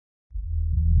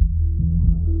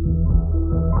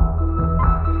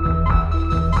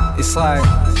It's like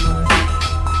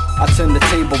I turn the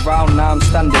table round, now I'm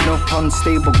standing up on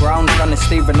stable ground, trying to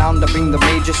stay renowned. I bring the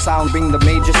major sound, bring the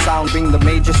major sound, bring the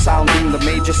major sound, bring the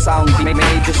major sound,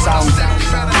 major sound.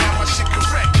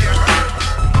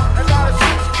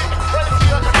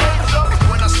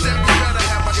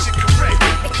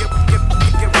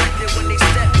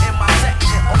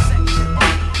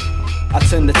 I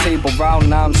turn the table round,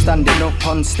 now I'm standing up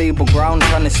on stable ground,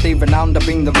 trying to stay renowned. I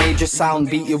bring the major sound,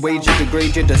 beat your wager,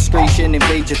 degrade your disgrace, and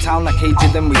invade your town. Like cage you,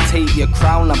 then we take your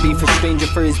crown. I beef a stranger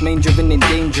for his manger and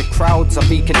endanger crowds. I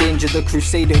beak a danger, the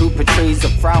crusader who portrays a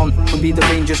frown. We'll be the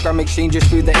rangers, gram exchanges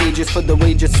through the ages, for the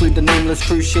wages, slew the nameless,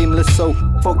 crew shameless. So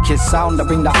fuck your sound, I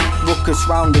bring that ruckus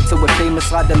round until we're famous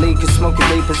like the Lakers, smoking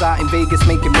vapors out in Vegas,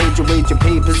 making major wager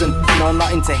papers. And no, I'm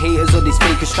not into haters or these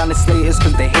fakers trying to slay us,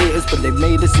 cause they hate us, but they've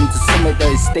made us into something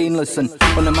that is stainless. And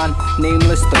when a man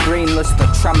nameless, the brainless, the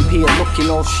tramp here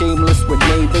looking all shameless with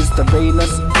neighbours, the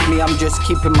rainless. Me, I'm just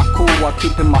keeping my cool while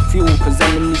keeping my fuel, cause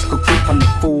enemies could creep on the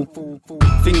fool.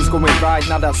 Things going right,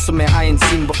 now that's something I ain't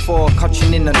seen before.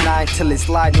 Catching in the night till it's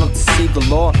light, not to see the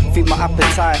law. Feed my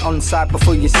appetite on sight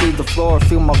before you see the floor.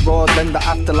 Feel my roar, then the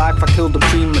afterlife, I killed the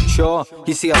premature.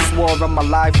 You see, I swore on my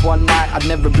life one night I'd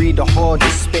never breed a whore,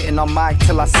 just spitting on mic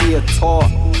till I see a tour.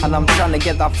 And I'm trying to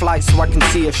get that flight so I can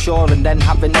see ashore and then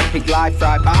have an epic life,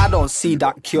 right? But I don't see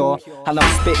that cure. And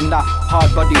I'm spitting that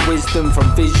hard body wisdom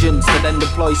from visions to then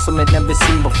deploy something never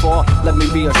seen before. Let me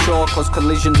reassure, cause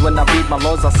collisions when I read my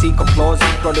laws, I seek applause.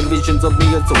 Broader visions of me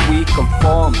as a weaker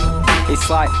form. It's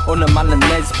like Unman and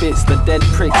Nesbits, the dead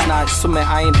pricks. Now it's something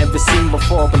I ain't ever seen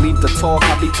before. Believe the talk,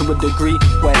 I be to a degree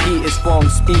where heat is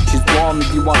formed, speech is warm.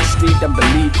 If you want street, then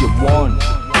believe you won.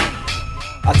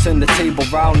 I turn the table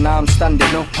round, now I'm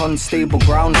standing up on stable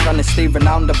ground, trying to stay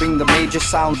renowned. I bring the major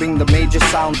sound, bring the major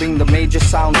sound, bring the major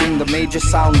sound, bring the major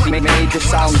sound, major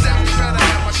sound.